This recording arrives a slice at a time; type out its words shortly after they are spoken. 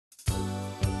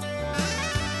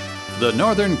The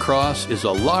Northern Cross is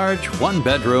a large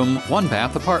one-bedroom,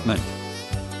 one-bath apartment.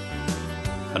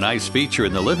 A nice feature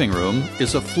in the living room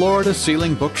is a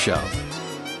floor-to-ceiling bookshelf.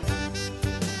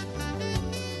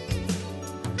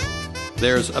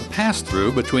 There's a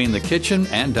pass-through between the kitchen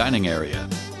and dining area.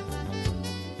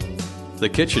 The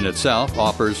kitchen itself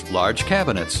offers large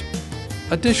cabinets,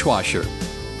 a dishwasher,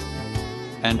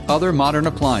 and other modern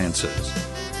appliances.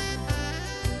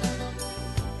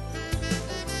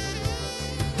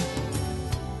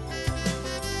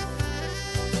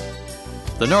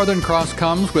 The Northern Cross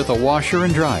comes with a washer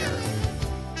and dryer.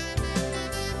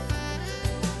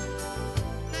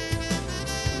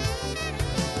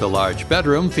 The large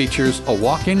bedroom features a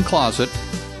walk-in closet,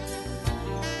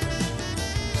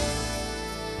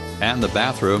 and the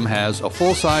bathroom has a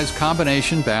full-size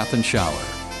combination bath and shower.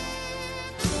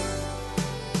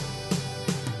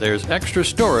 There's extra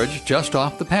storage just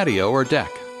off the patio or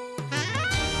deck.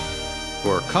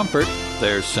 For comfort,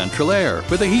 there's central air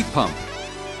with a heat pump.